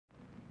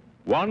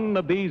One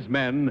of these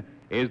men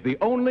is the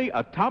only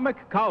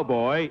atomic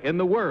cowboy in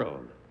the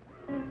world.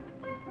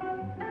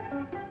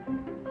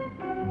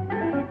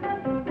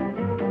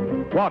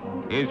 What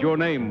is your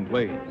name,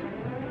 please?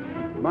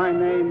 My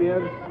name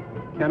is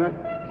Kenneth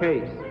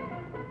Case.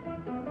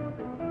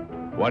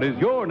 What is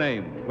your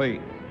name,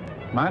 please?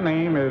 My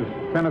name is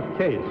Kenneth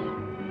Case.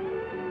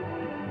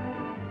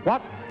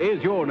 What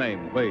is your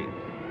name, please?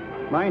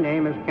 My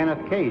name is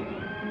Kenneth Case.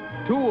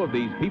 Two of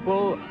these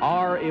people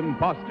are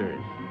imposters.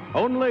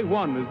 Only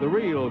one is the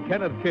real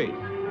Kenneth Case,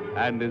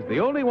 and is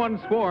the only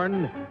one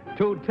sworn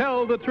to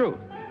tell the truth.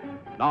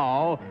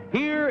 Now,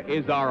 here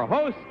is our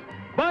host,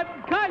 Bud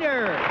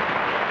Collier.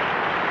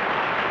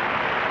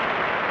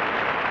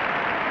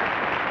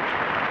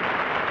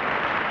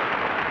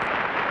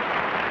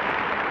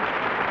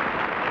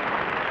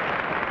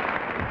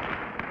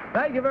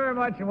 Thank you very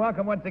much, and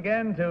welcome once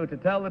again to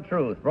Tell the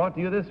Truth, brought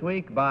to you this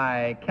week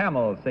by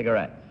Camel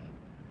Cigarettes.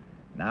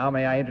 Now,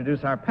 may I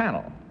introduce our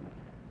panel.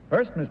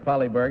 First, Miss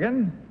Polly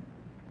Bergen,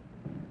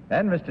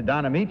 then Mr.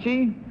 Don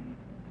Ameche,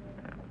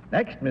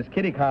 next, Miss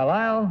Kitty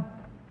Carlisle,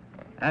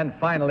 and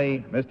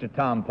finally, Mr.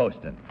 Tom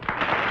Poston.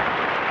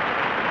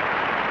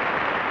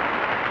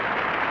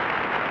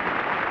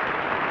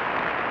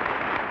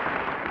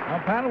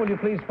 Now, panel, will you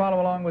please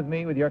follow along with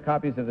me with your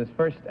copies of this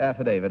first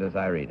affidavit as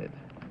I read it?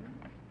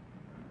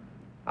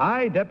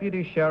 I,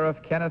 Deputy Sheriff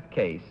Kenneth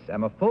Case,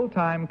 am a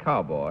full-time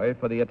cowboy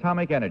for the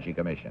Atomic Energy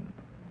Commission.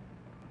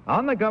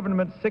 On the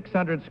government's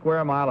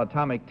 600-square-mile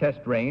atomic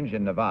test range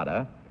in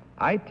Nevada,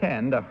 I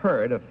tend a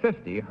herd of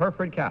 50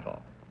 Hereford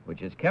cattle,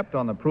 which is kept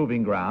on the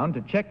proving ground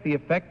to check the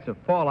effects of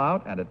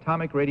fallout and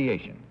atomic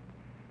radiation.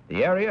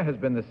 The area has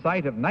been the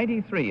site of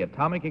 93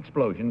 atomic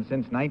explosions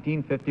since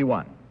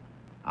 1951.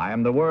 I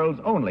am the world's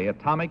only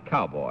atomic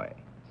cowboy.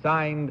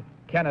 Signed,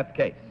 Kenneth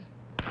Case.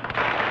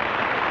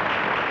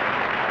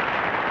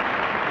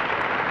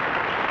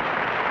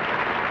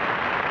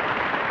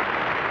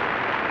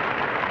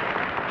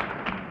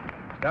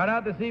 Start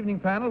out this evening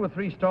panel with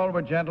three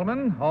stalwart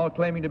gentlemen, all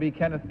claiming to be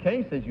Kenneth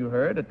Case, as you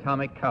heard,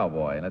 atomic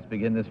cowboy. And let's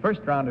begin this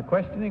first round of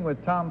questioning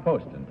with Tom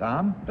Poston.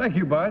 Tom? Thank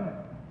you, Bud.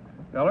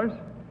 Fellers,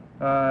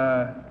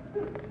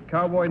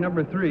 cowboy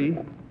number 3,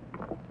 do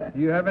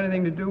you have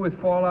anything to do with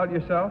fallout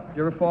yourself? Did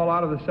you ever fall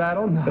out of the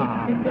saddle? No.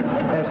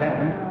 That's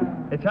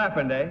happened. It's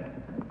happened, eh?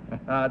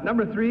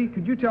 Number 3,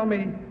 could you tell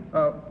me,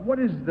 what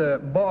is the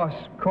boss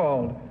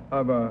called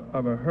of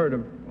a herd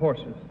of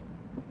horses?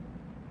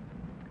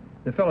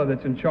 The fellow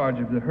that's in charge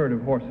of the herd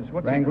of horses.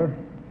 What's Wrangler.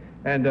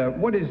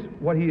 And what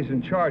he is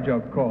in charge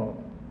of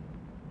called?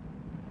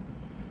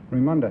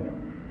 Raimunda.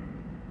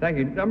 Thank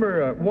you.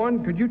 Number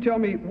 1, could you tell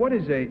me what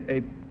is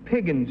a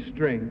piggin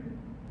string?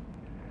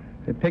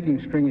 A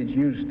pigging string is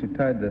used to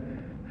tie the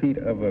feet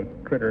of a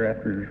critter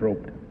after it's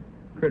roped.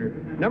 Critter.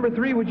 Number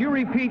 3, would you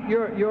repeat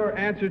your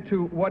answer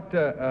to what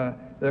the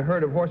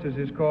herd of horses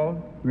is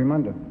called?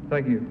 Raimunda.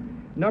 Thank you.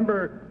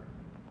 Number 2.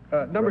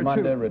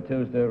 Monday,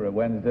 Tuesday,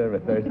 Wednesday,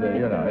 Thursday,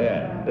 you know,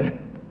 yeah.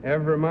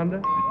 Evermunda?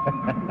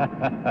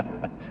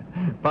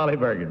 Polly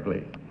Bergen,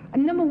 please.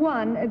 Number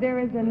 1, there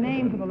is a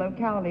name for the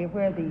locality of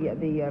where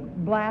the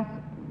blast,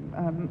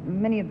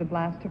 many of the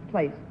blasts took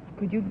place.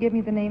 Could you give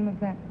me the name of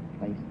that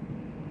place?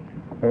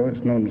 Oh,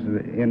 it's known as the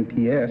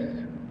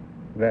NTS,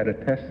 Nevada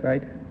Test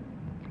Site.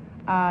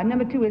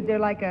 Number 2, is there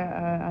like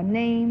a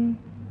name?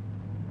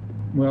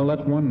 Well,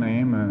 that's one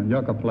name,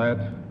 Yucca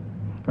Flats.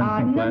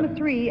 Number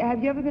 3,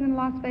 have you ever been in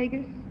Las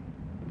Vegas?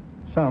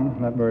 Some,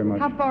 not very much.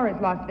 How far is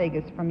Las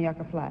Vegas from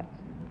Yucca Flats?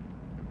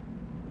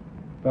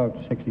 About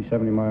 60,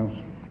 70 miles.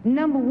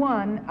 Number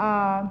 1,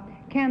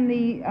 can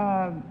the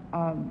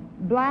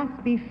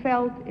blast be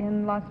felt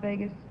in Las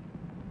Vegas?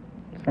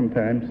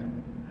 Sometimes.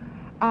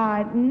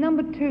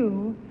 Number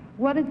 2,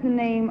 what is the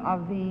name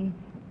of the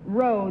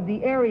road,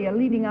 the area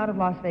leading out of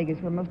Las Vegas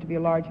where most of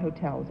your large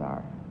hotels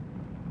are?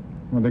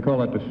 Well, they call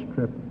that the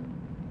Strip.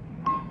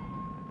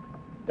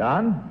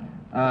 Don?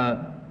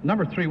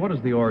 Number 3, what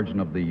is the origin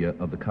of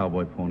the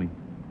cowboy pony?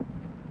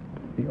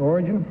 The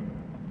origin?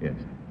 Yes.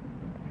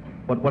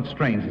 What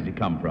strains does he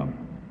come from?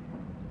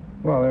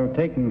 Well, they were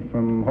taken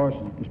from horses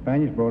the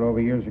Spaniards brought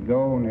over years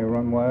ago, and they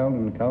run wild,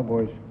 and the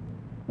cowboys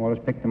more or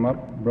less picked them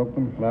up, broke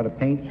them, a lot of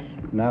paints.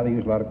 Now they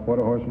use a lot of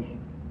quarter horses.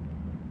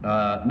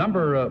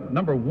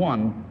 Number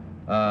 1,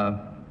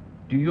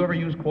 do you ever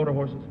use quarter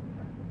horses?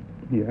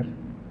 Yes.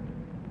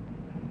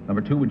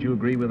 Number 2, would you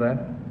agree with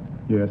that?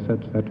 Yes,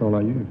 that's all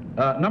I use.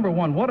 Number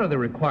 1, what are the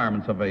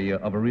requirements of a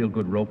real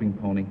good roping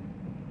pony?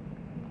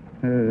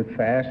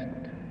 Fast,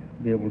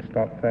 be able to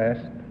stop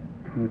fast,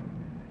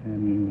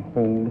 and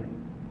hold.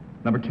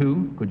 Number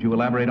 2, could you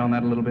elaborate on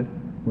that a little bit?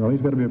 Well,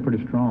 he's got to be a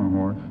pretty strong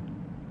horse,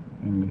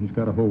 and he's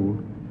got to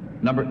hold.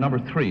 Number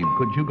 3,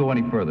 could you go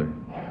any further?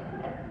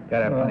 Got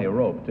to have plenty of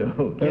rope,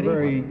 too. They're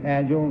very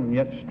agile and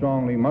yet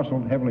strongly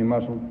muscled, heavily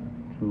muscled,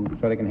 so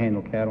they can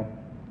handle cattle.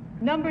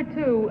 Number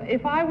 2,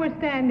 if I were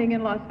standing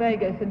in Las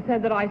Vegas and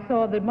said that I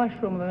saw the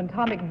mushroom of an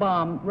atomic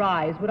bomb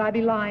rise, would I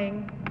be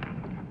lying?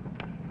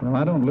 Well,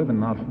 I don't live in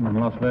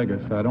Las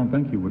Vegas, so I don't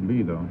think you would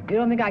be, though. You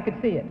don't think I could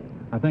see it?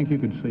 I think you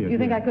could see it. You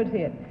think yeah. I could see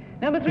it?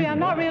 Number 3, I'm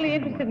not really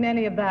interested in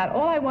any of that.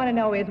 All I want to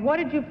know is, what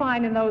did you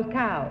find in those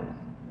cows?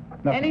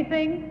 Nothing.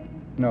 Anything?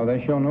 No,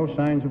 they show no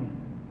signs of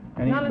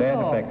any None at bad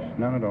all. effects.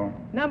 None at all.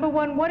 Number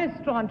 1, what is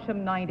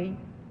strontium 90?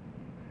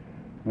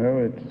 Well,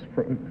 it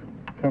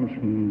comes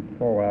from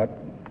fallout.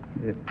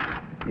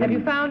 Have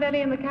you found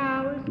any in the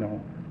cows?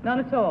 No. None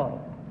at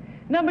all.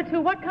 Number 2,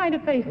 what kind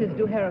of faces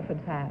do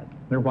Herefords have?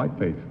 They're white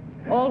face.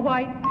 All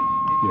white?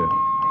 Yes.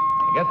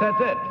 I guess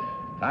that's it.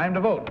 Time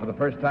to vote for the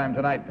first time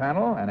tonight,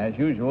 panel. And as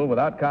usual,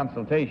 without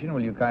consultation,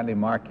 will you kindly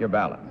mark your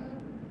ballots?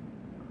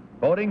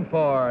 Voting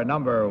for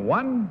number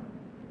 1,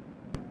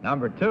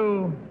 number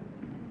 2,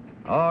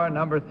 or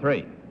number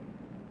 3.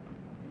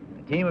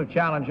 The team of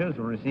challengers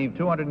will receive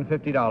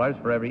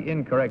 $250 for every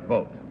incorrect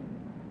vote.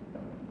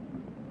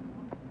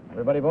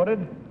 Everybody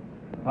voted?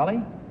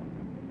 Holly?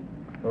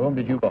 For whom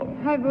did you vote?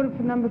 I voted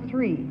for number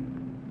 3.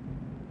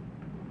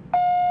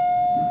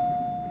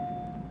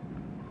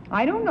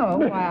 I don't know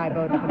why I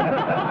voted for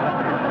that.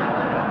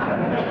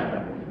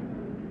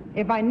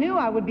 If I knew,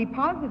 I would be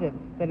positive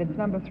that it's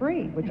number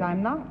 3, which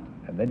I'm not.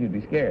 And then you'd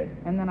be scared.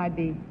 And then I'd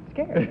be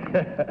scared.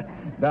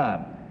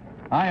 Don?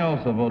 I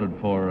also voted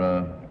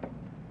for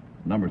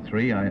number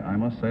 3. I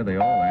must say they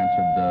all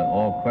answered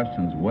all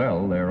questions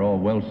well. They're all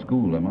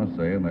well-schooled, I must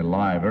say, and they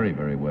lie very,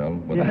 very well.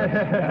 Whether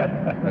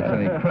that's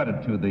any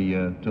credit to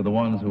the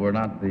ones who are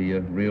not the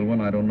real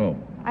one, I don't know.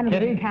 I don't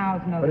think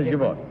cows know What the did you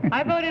vote?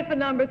 I voted for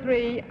number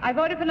 3. I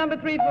voted for number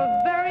 3 for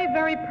a very,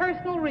 very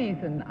personal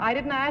reason. I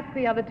didn't ask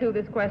the other 2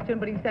 this question,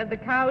 but he said the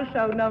cows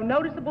show no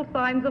noticeable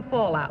signs of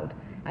fallout.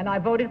 And I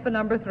voted for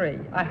number 3.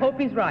 I hope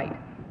he's right.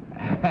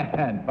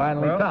 And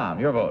finally, Well, Tom,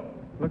 your vote.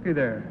 Looky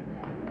there.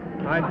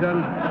 I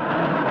done...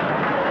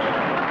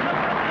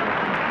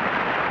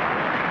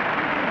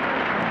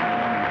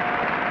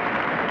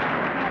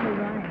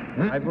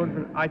 I voted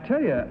for... I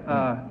tell you,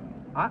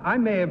 I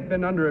may have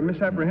been under a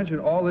misapprehension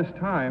all this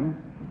time,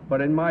 but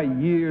in my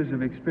years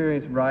of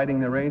experience riding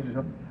the ranges,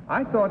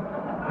 I thought...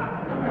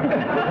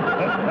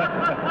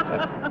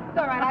 It's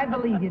all right, I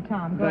believe you,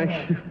 Tom. Go Thank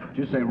ahead. you. Did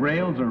you say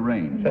rails or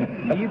range?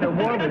 Either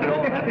one would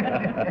go.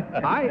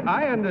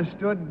 I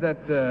understood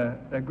that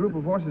a group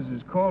of horses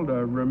is called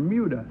a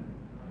remuda.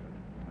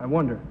 I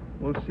wonder.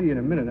 We'll see in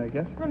a minute, I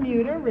guess.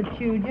 Remuda,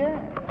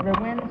 Rechuda,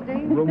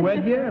 Rewednesday.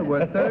 Rewedya,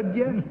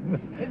 Rethirdya.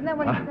 Isn't that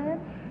what he said?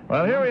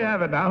 Well, here we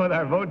have it now with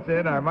our votes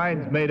in, our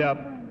minds made up,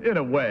 in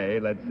a way.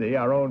 Let's see,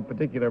 our own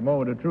particular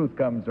moment of truth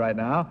comes right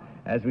now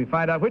as we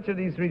find out which of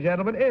these 3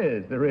 gentlemen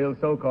is the real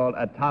so-called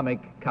atomic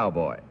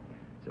cowboy.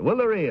 So will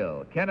the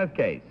real Kenneth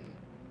Case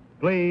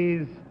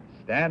please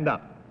stand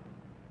up?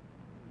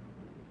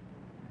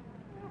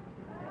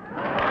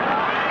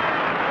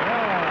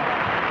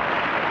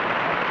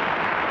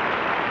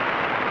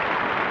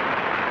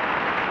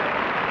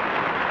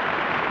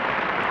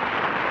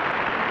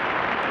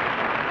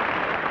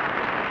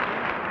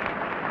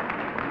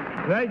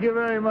 Thank you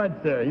very much,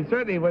 sir. He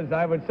certainly was,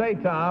 I would say,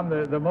 Tom,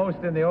 the most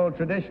in the old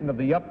tradition of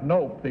the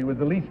yup-nope. He was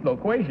the least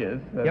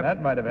loquacious. And Yep.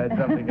 that might have had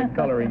something in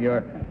coloring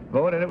your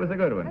vote, and it was a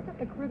good one. I thought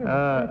the critter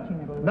was stretching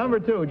a little. Number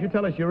 2, would you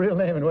tell us your real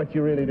name and what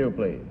you really do,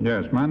 please?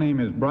 Yes, my name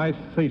is Bryce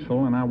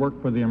Cecil, and I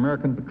work for the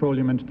American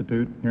Petroleum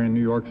Institute here in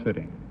New York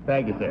City.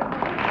 Thank you, sir.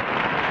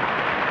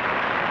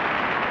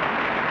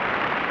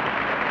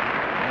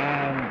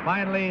 And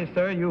finally,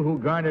 sir, you who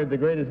garnered the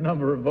greatest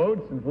number of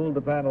votes and fooled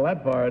the panel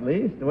that far at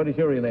least, what is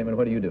your real name and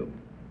what do you do?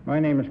 My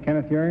name is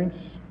Kenneth Uriens.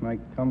 I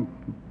come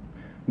from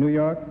New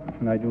York,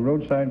 and I do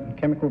roadside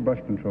chemical brush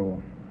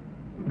control.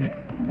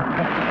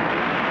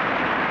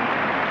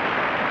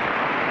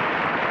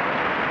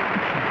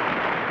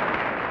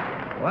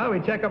 Well, we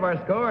check up our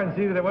score and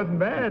see that it wasn't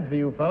bad for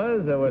you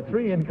fellas. There were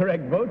 3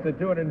 incorrect votes at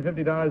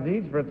 $250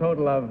 each for a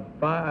total of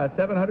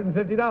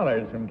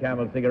 $750 from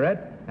Camel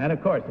Cigarette. And,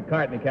 of course, a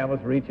carton of Camels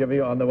for each of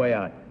you on the way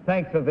out.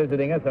 Thanks for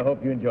visiting us. I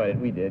hope you enjoyed it.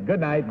 We did.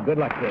 Good night and good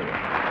luck to you.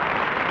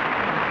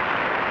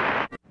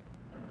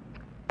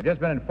 I've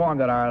just been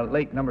informed that our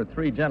late number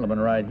 3 gentleman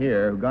right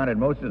here, who garnered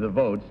most of the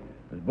votes,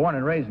 was born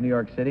and raised in New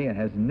York City and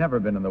has never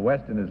been in the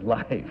West in his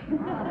life.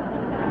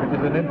 Which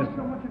is an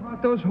interesting...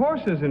 Those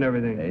horses and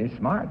everything. He's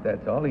smart,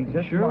 that's all. He's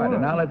just Sure smart. was.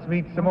 And now let's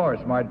meet some more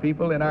smart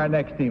people in our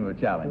next team of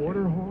challengers.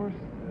 Quarter horse,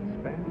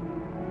 Spanish.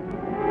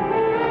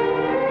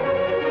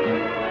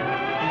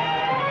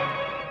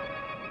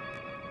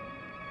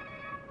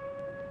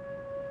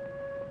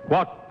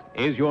 What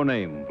is your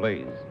name,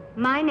 please?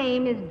 My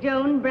name is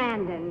Joan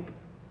Brandon.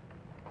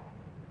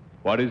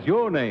 What is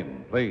your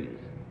name, please?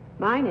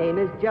 My name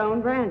is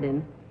Joan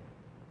Brandon.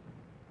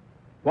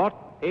 What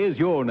is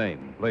your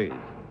name, please?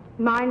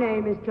 My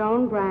name is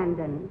Joan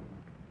Brandon.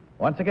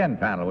 Once again,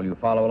 panel, will you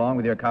follow along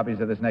with your copies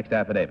of this next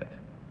affidavit?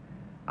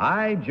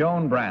 I,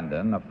 Joan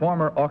Brandon, a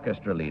former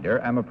orchestra leader,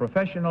 am a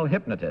professional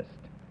hypnotist.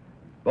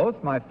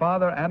 Both my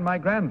father and my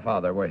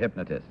grandfather were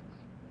hypnotists.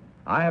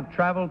 I have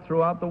traveled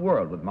throughout the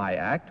world with my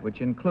act, which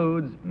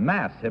includes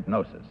mass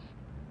hypnosis.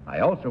 I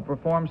also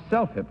perform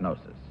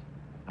self-hypnosis.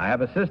 I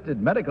have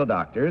assisted medical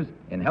doctors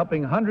in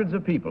helping hundreds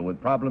of people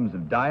with problems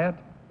of diet,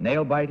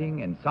 nail biting,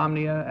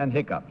 insomnia, and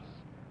hiccups.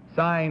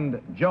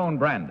 Signed, Joan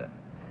Brandon.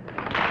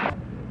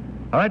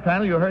 All right,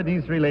 panel, you heard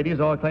these three ladies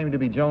all claiming to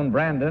be Joan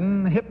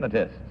Brandon,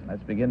 hypnotist.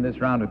 Let's begin this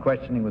round of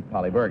questioning with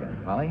Polly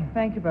Bergen. Polly?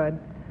 Thank you, Bud.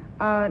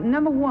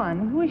 Number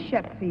 1, who is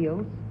Shep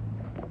Fields?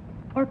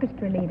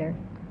 Orchestra leader.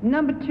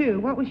 Number 2,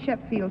 what was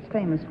Shep Fields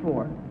famous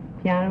for?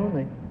 Piano,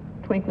 the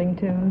twinkling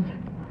tunes.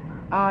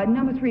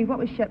 Number 3, what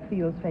was Shep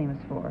Fields famous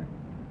for?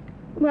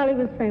 Well, he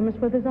was famous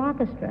with his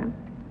orchestra.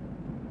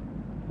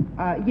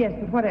 Yes,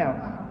 but what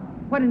else?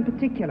 What in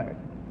particular?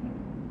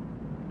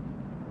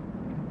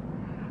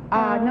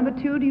 Number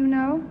 2, do you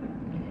know?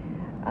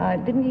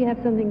 Didn't he have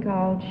something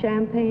called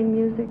champagne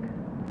music?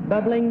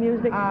 Bubbling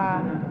music?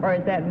 Or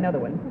is that another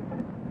one?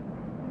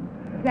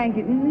 Thank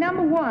you.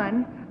 Number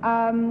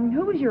 1,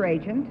 who was your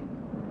agent?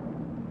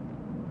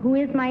 Who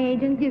is my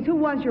agent? Yes, who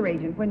was your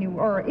agent when you,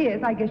 or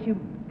is, I guess you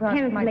perhaps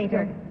Kenneth might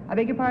later. still- I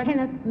beg your pardon?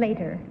 Kenneth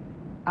later.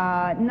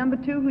 Number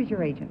 2, who's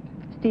your agent?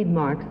 Steve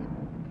Marks.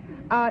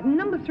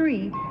 Number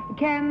 3,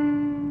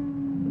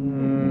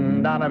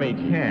 can... Don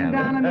Ameche.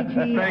 Don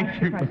Ameche.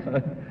 Thank you.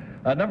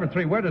 Number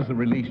 3, where does the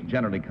release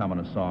generally come in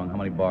a song? How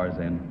many bars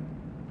in?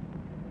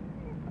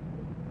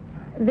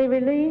 The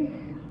release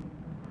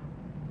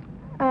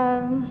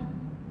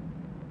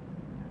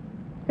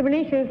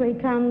usually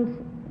comes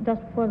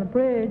just before the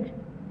bridge.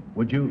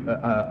 Would you,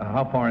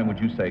 how far in would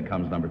you say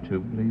comes number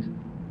 2, please?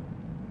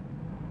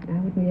 I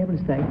wouldn't be able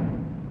to say.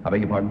 I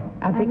beg your pardon?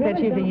 I think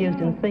that's usually used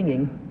in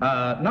singing.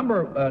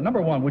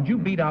 Number 1, would you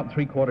beat out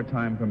 3/4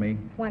 time for me?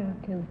 1,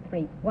 2,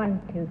 3.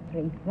 1, 2,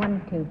 3.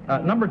 1, 2,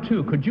 3. Number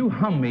 2, could you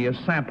hum me a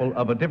sample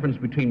of a difference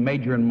between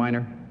major and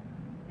minor?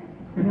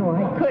 No,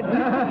 I couldn't.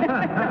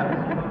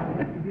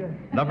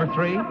 Number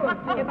 3?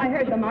 If I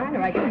heard the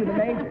minor, I could do the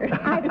major.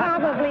 I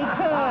probably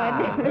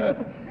could.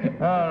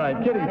 All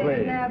right, Kitty,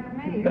 please.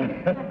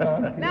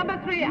 Number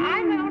 3,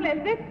 I know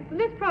that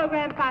this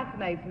program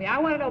fascinates me. I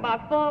want to know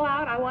about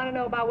fallout. I want to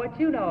know about what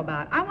you know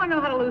about. I want to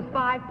know how to lose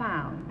 5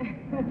 pounds.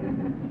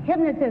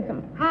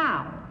 Hypnotism.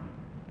 How?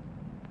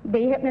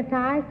 Be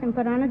hypnotized and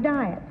put on a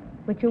diet,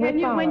 which you will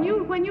follow. When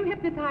you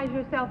hypnotize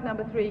yourself,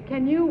 number 3,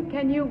 can you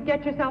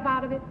get yourself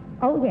out of it?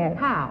 Oh, yes.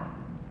 How?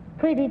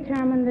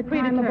 Predetermine the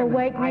time of Predetermine,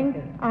 awakening,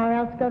 I or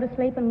else go to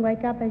sleep and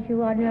wake up as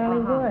you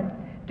ordinarily would.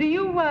 Do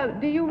you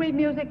read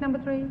music, number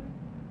 3?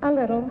 A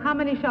little. How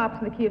many sharps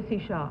in the key of C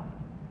sharp?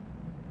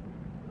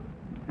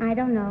 I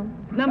don't know.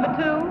 Number 2?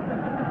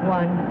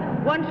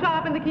 1. 1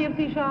 sharp in the key of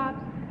C sharp.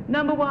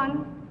 Number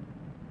 1?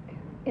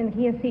 In the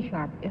key of C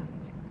sharp. Yeah.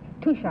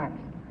 2 sharps.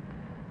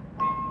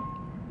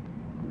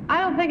 I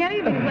don't think any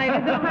of these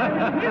ladies know how to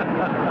read music.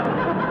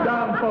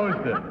 Tom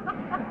Poston.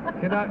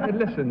 Can I,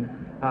 listen,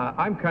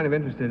 I'm kind of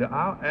interested.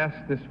 I'll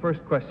ask this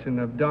first question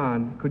of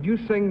Don. Could you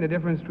sing the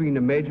difference between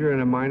a major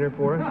and a minor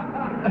for us?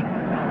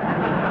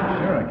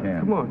 Sure I can.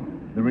 Come on.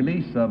 The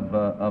release of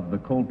the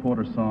Cole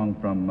Porter song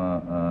from,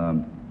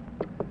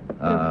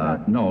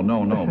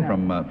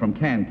 from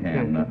Can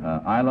Can.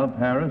 I Love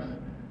Paris.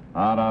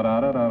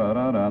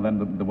 Da-da-da-da-da-da-da.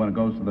 Then when it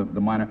goes to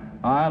the minor,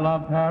 I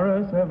love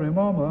Paris every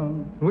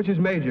moment. Which is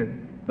major?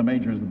 The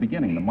major is the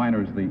beginning. The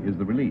minor is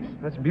the release.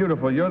 That's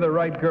beautiful. You're the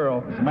right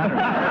girl. It's a matter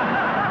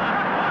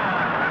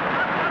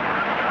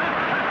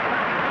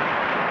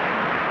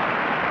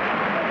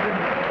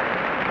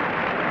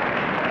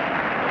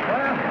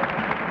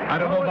I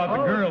don't know about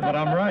the girl, but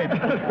I'm right.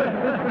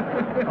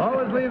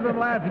 Always leave them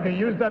laughing. You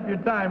used up your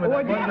time with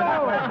that one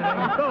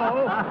questioning.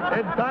 So,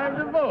 it's time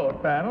to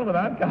vote, panel.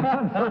 Without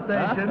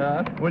consultation,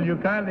 will you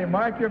kindly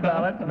mark your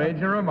ballots,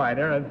 major or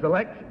minor, and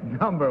select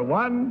number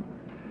 1,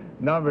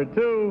 number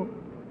 2,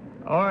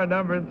 or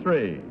number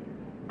 3?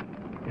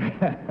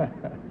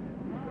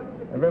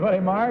 Everybody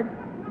mark?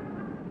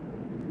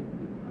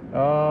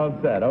 All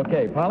set.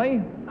 Okay,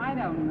 Polly? I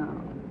don't know.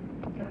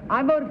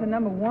 I voted for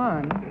number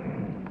 1.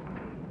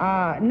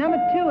 Number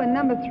 2 and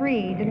number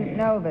 3 didn't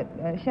know that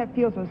Shep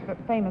Fields was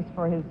famous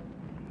for his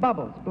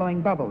bubbles, blowing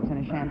bubbles in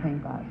a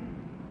champagne glass.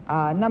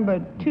 Number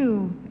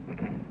 2,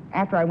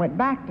 after I went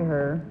back to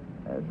her,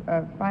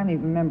 finally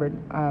remembered,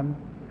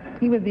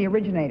 he was the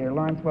originator.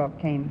 Lawrence Welk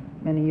came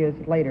many years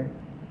later.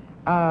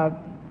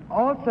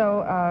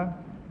 Also,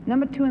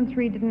 number 2 and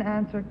 3 didn't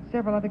answer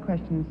several other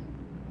questions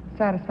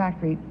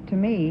satisfactory to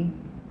me.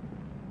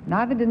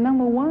 Neither did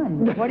number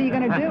 1. What are you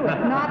going to do?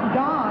 It's not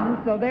Dawn,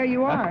 so there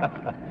you are.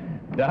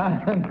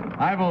 Don?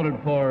 I voted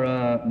for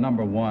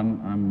number 1.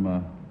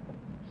 I'm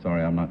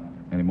sorry, I'm not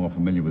any more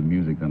familiar with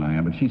music than I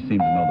am, but she seems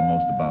to know the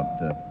most about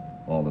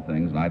all the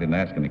things, and I didn't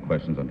ask any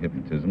questions on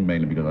hypnotism,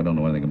 mainly because I don't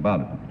know anything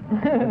about it.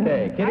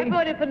 Okay, Kitty? I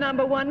voted for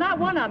number 1. Not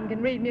one of them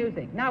can read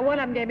music. Not one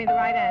of them gave me the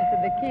right answer.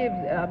 The key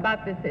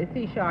about this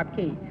C-sharp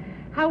key.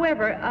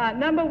 However,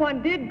 number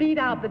 1 did beat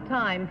out the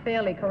time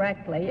fairly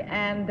correctly,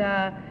 and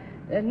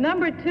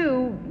number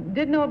 2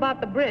 didn't know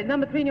about the bridge.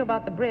 Number 3 knew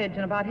about the bridge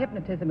and about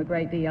hypnotism a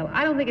great deal.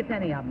 I don't think it's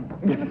any of them.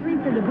 Number 3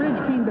 said the bridge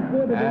came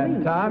before the And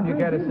release. Tom, do you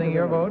care to sing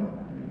your vote?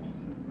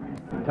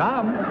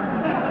 Tom?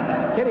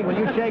 Kitty, will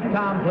you shake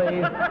Tom,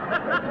 please?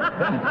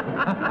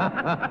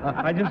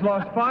 I just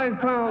lost 5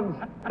 pounds.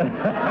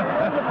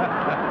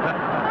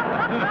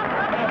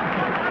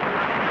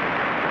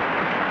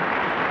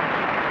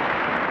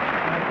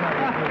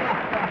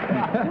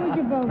 Who'd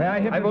you vote? May I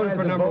I voted hypnotize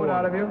for the number vote one.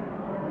 out of you?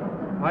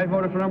 I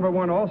voted for number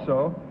 1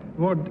 also.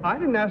 Well, I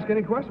didn't ask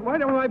any questions. Why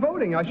am I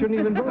voting? I shouldn't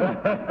even vote.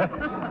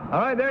 All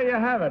right, there you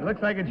have it.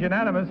 Looks like it's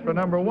unanimous for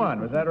number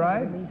 1. Was that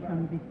right?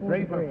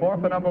 4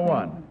 for number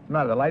 1. What's the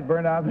matter? The light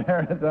burned out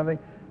there or something?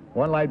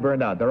 1 light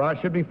burned out. There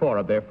should be 4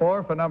 up there.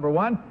 4 for number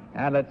 1.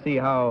 And let's see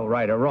how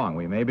right or wrong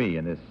we may be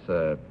in this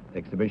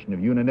exhibition of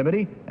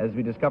unanimity as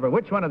we discover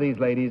which one of these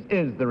ladies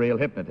is the real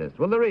hypnotist.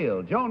 Will the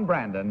real Joan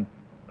Brandon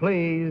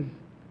please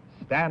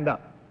stand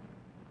up?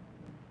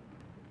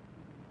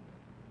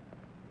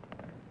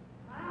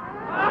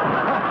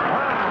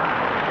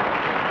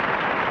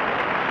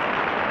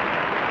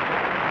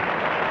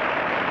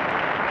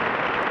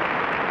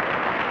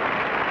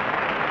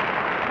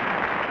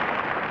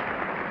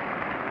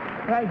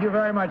 Thank you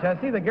very much. I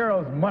see the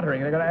girls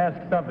muttering. They're going to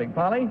ask something.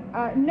 Polly?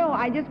 No,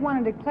 I just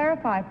wanted to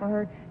clarify for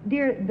her,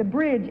 dear, the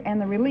bridge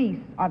and the release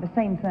are the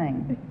same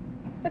thing.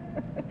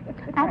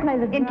 I play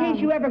the In drum. case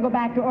you ever go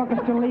back to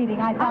orchestra leading,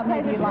 I thought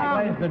maybe you'd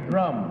like... Plays the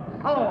drums.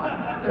 Oh,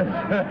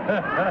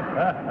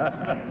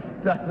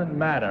 Doesn't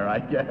matter, I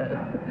guess.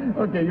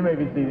 Okay, you may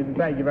be seated.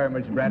 Thank you very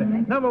much,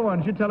 Brandon. Number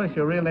 1, should tell us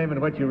your real name and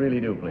what you really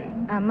do, please.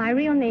 My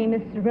real name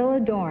is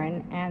Cirilla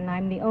Dorn, and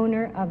I'm the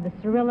owner of the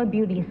Cirilla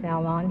Beauty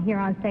Salon here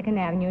on 2nd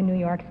Avenue in New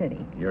York City.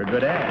 You're a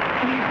good ad.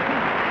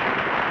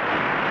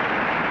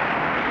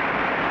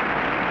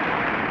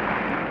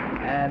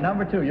 And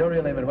number 2, your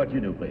real name and what you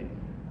do, please.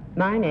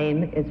 My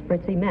name is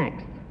Fritzie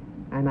Max.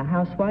 I'm a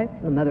housewife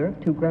and a mother of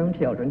 2 grown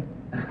children.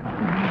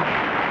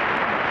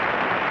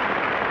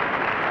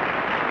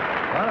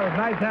 Well, it was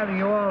nice having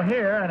you all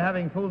here and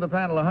having fooled the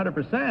panel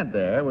 100%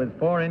 there with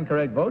 4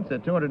 incorrect votes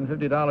at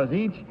 $250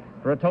 each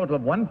for a total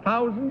of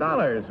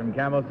 $1,000 from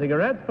Camel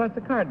Cigarettes plus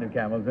a carton of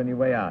Camels on your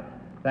way out.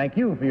 Thank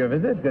you for your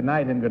visit. Good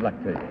night and good luck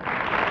to you.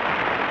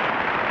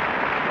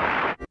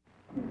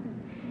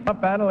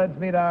 Up, panel, let's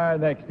meet our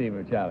next team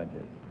of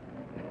challengers.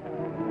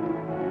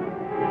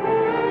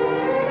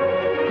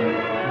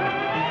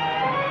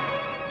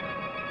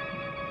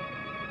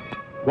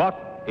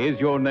 What is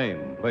your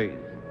name, please?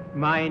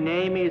 My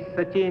name is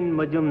Sacheen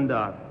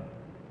Majumda.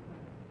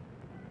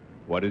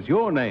 What is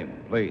your name,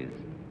 please?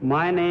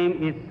 My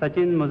name is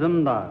Sacheen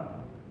Majumda.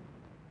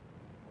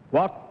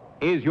 What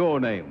is your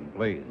name,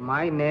 please?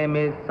 My name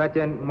is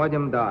Sacheen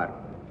Majumdar.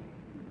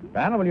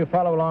 Panel, will you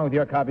follow along with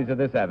your copies of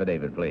this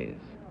affidavit, please?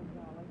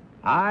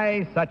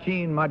 I,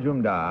 Sacheen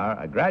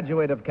Majumdar, a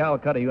graduate of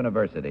Calcutta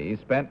University,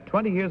 spent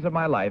 20 years of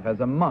my life as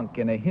a monk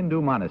in a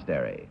Hindu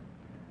monastery.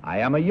 I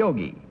am a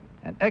yogi,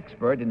 an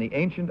expert in the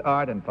ancient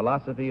art and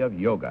philosophy of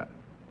yoga.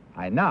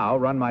 I now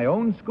run my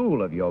own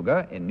school of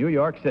yoga in New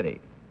York City.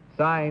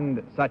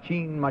 Signed,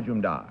 Sacheen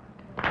Majumdar.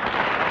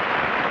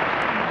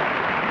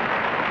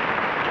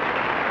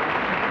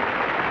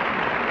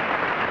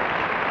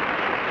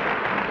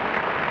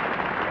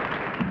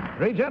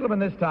 3 gentlemen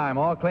this time,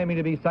 all claiming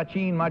to be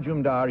Sacheen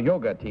Majumdar,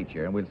 yoga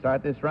teacher. And we'll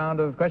start this round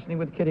of questioning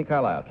with Kitty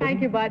Carlisle. Kitty?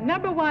 Thank you, Bud.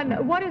 Number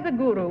 1, what is a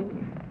guru?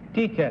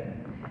 Teacher.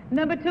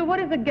 Number 2, what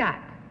is a ghat?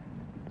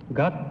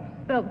 Gut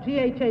Spelled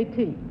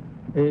G-H-A-T.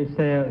 is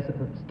a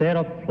stair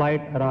of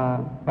flight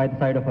by the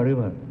side of a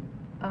river.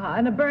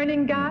 And a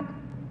burning ghat?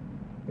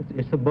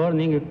 It's a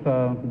burning if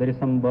there is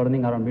some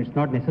burning around. It's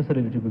not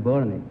necessarily to be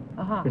burning.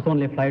 It's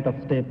only a flight of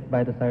step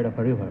by the side of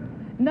a river.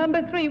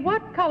 Number 3,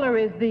 what color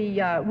is the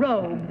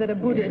robe that a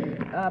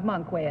Buddhist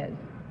monk wears?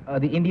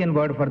 The Indian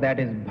word for that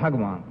is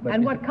bhagwan.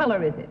 And what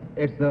color is it?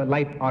 It's the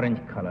light orange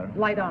color.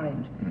 Light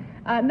orange.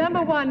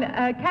 Number 1,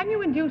 can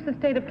you induce a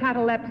state of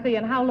catalepsy,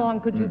 and how long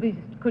could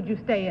you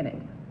stay in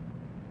it?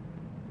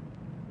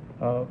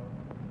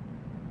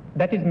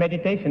 That is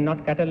meditation,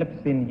 not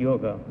catalepsy in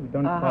yoga. We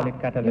don't call it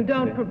catalepsy. You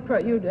don't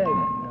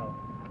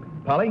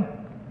Polly?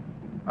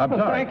 I'm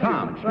sorry, thank you.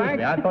 Tom. Excuse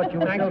me. I thought you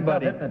were Thanks, still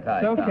buddy.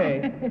 hypnotized. It's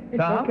okay. Tom?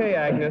 It's okay,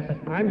 Agnes.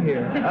 I'm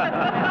here.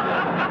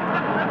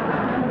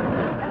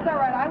 that's all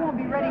right. I won't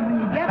be ready when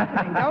you get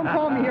to me. Don't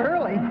call me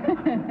early.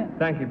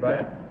 Thank you,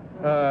 Bud.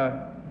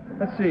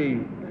 Let's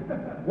see.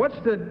 What's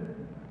the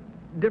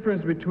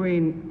difference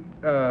between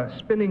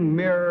spinning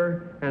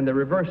mirror and the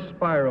reverse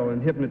spiral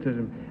in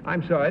hypnotism?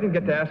 I'm sorry, I didn't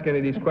get to ask any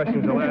of these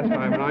questions the last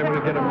time, and I'm going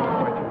to get them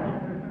all questions.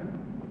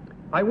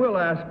 I will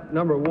ask,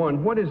 number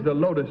 1, what is the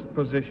lotus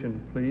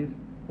position, please?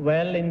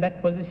 Well, in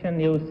that position,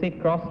 you sit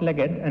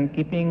cross-legged and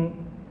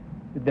keeping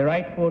the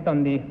right foot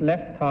on the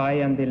left thigh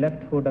and the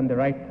left foot on the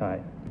right thigh.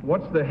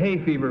 What's the hay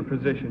fever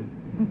position?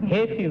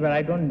 Hay fever,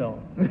 I don't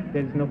know.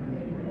 There's no...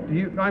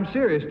 I'm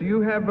serious. Do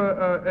you have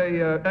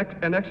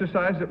an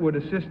exercise that would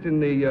assist in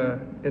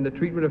the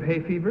treatment of hay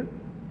fever?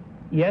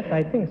 Yes,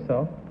 I think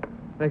so.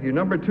 Thank you.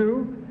 Number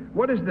 2,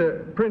 what is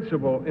the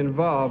principle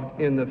involved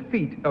in the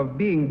feat of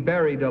being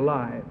buried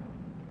alive,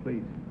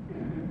 please?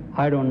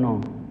 I don't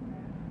know.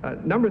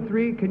 Number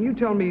 3, can you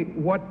tell me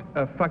what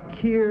a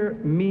fakir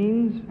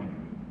means?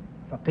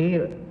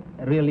 Fakir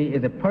really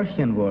is a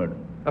Persian word.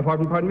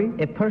 Pardon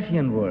me? A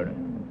Persian word,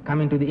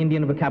 coming to the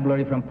Indian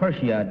vocabulary from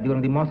Persia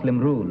during the Muslim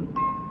rule.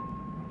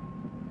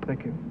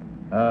 Thank you.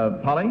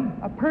 Polly?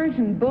 A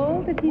Persian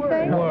bull, did he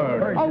say?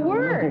 Word. A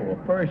word. A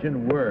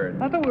Persian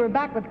word. I thought we were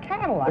back with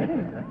cattle. I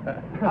didn't.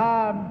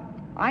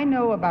 I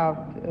know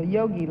about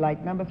Yogi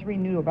like number 3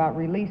 knew about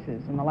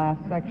releases in the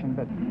last section,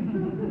 but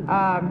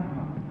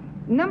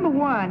number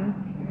 1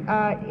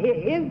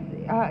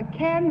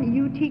 can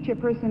you teach a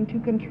person to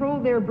control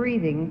their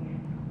breathing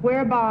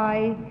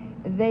whereby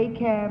they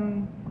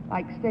can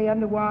like stay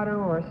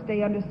underwater or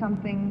stay under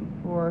something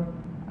for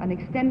an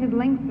extended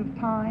length of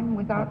time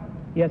without...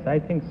 Yes, I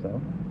think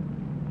so.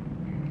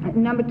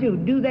 Number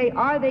 2,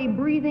 are they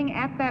breathing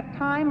at that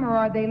time or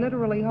are they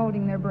literally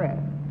holding their breath?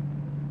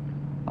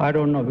 I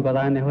don't know because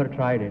I never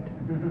tried it.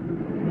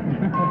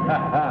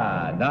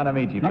 Don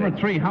Ameche. Number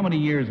 3, how many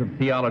years of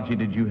theology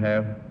did you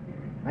have?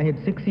 I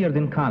had 6 years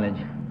in college.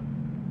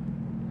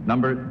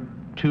 Number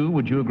 2,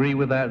 would you agree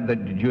with that?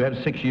 Did you have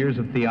 6 years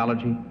of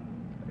theology?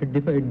 It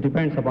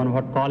depends upon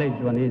what college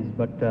one is,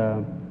 but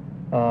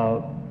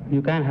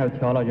you can have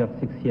theology of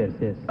 6 years,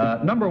 yes.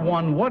 Number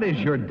 1, what is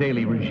your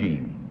daily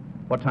regime?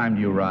 What time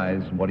do you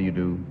rise? What do you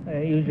do?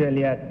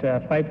 Usually at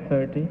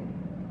 5:30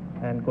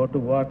 and go to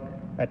work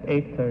at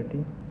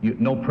 8:30.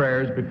 No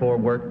prayers before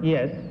work?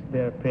 Yes,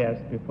 there are prayers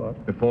before.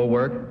 Before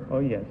work? Oh,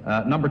 yes.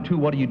 Number 2,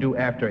 what do you do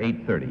after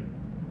 8:30?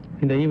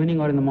 In the evening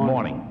or in the morning?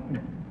 Morning.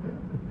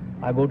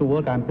 I go to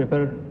work. I'm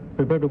prepared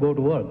to go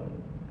to work.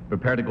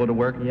 Prepare to go to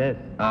work? Yes.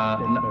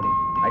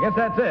 I guess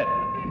that's it.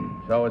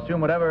 So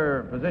assume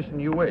whatever position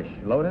you wish,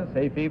 lotus,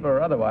 hay fever,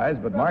 or otherwise,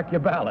 but mark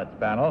your ballots,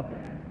 panel.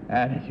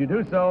 And as you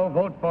do so,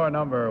 vote for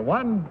number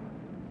 1,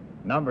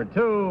 number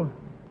 2,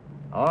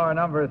 or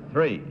number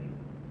 3.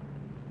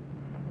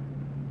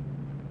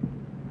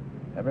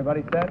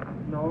 Everybody set?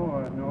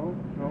 No.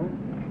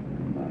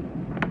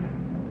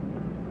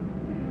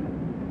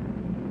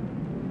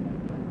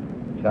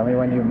 Tell me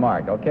when you've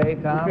marked. Okay,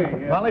 Tom?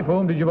 Okay, yeah. Polly, for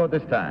whom did you vote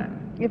this time?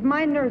 If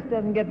my nurse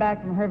doesn't get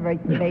back from her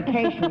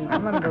vacation,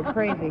 I'm going to go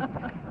crazy.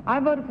 I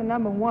voted for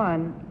number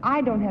 1.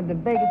 I don't have the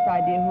vaguest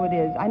idea who it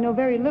is. I know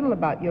very little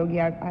about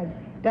Yogi. I've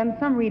done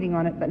some reading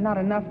on it, but not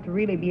enough to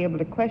really be able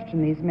to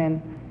question these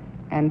men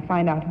and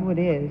find out who it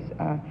is.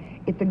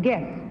 It's a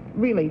guess,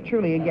 really,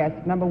 truly a guess.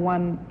 Number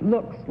 1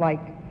 looks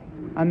like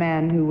a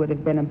man who would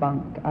have been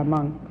a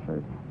monk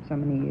for so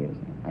many years.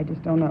 I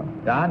just don't know.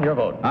 Don, your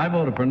vote. I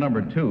voted for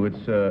number 2.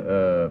 It's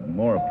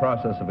more a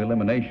process of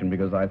elimination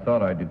because I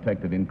thought I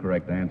detected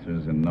incorrect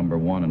answers in number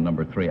 1 and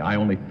number 3. I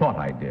only thought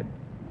I did.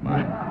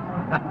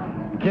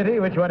 Kitty,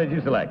 which one did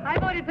you select? I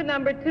voted for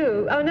number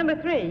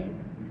 3.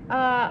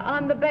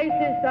 On the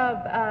basis of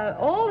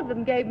all of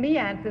them gave me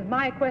answers.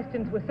 My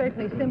questions were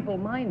certainly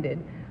simple-minded,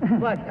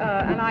 but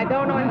and I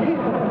don't know anything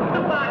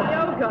about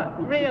yoga,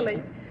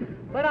 really.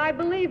 But I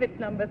believe it's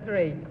number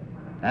 3.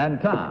 And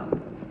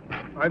Tom?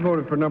 I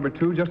voted for number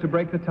 2 just to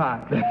break the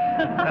tie.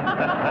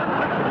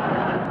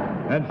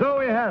 And so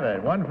we have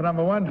it. 1 for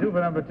number 1, 2 for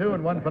number 2,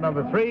 and 1 for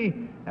number 3.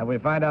 And we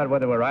find out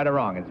whether we're right or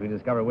wrong as we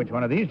discover which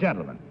one of these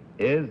gentlemen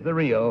is the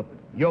real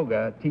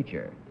yoga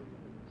teacher.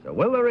 So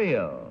will the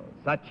real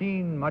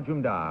Sacheen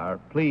Majumda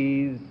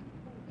please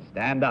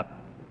stand up?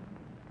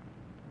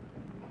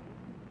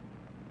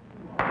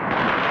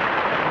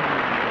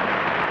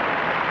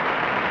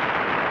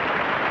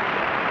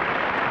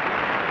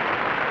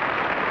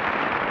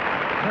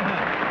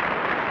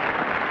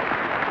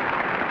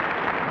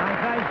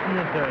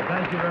 Yes, sir.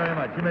 Thank you very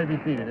much. You may be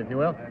seated, if you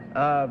will.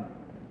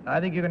 I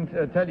think you can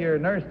tell your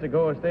nurse to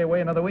go stay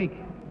away another week.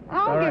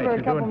 I'll give her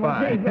a couple more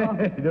days off.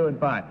 You're doing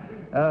fine.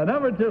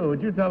 Number 2,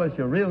 would you tell us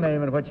your real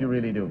name and what you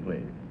really do,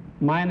 please?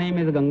 My name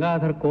is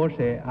Gangadhar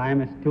Koshe. I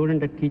am a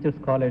student at Teachers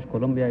College,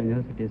 Columbia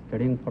University,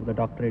 studying for the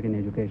doctorate in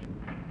education.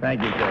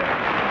 Thank you, sir.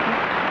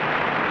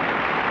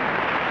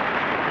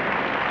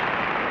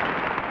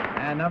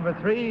 And number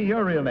 3,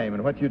 your real name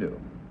and what you do.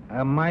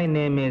 My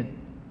name is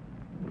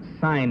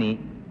Saini.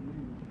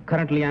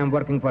 Currently, I am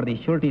working for the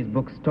Shorty's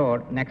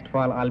bookstore. Next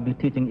fall, I'll be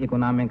teaching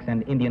economics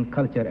and Indian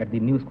culture at the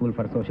New School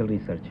for Social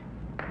Research.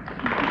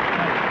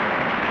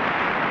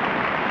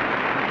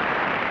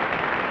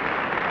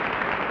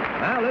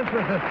 Well, this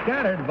was a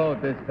scattered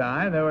vote this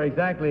time. There were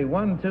exactly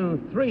 1,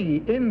 2,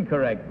 3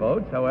 incorrect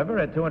votes, however,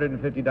 at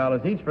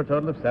 $250 each for a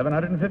total of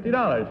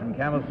 $750 from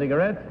Camel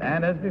Cigarettes.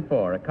 And as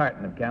before, a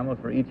carton of Camels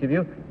for each of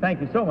you. Thank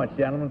you so much,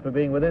 gentlemen, for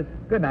being with us.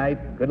 Good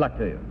night. Good luck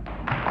to you.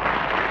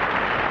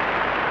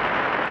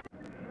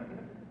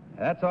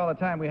 That's all the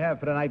time we have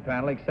for tonight,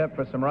 panel, except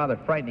for some rather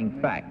frightening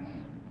facts.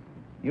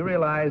 You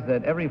realize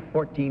that every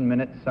 14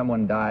 minutes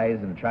someone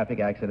dies in a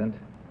traffic accident,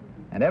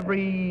 and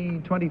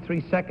every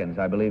 23 seconds,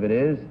 I believe it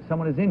is,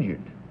 someone is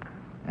injured.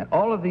 And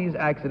all of these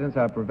accidents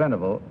are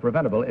preventable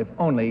if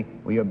only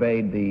we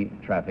obeyed the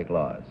traffic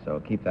laws. So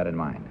keep that in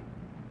mind.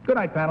 Good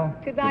night, panel.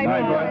 Good night,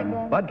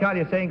 Bud. Bud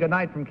Collier saying good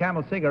night from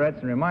Camel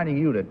Cigarettes and reminding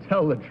you to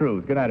tell the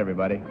truth. Good night,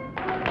 everybody.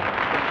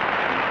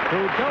 To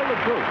Tell the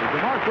Truth is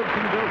a Mark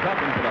Woodson Bill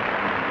Compton production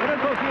in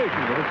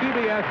association with the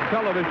CBS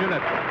Television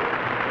Network.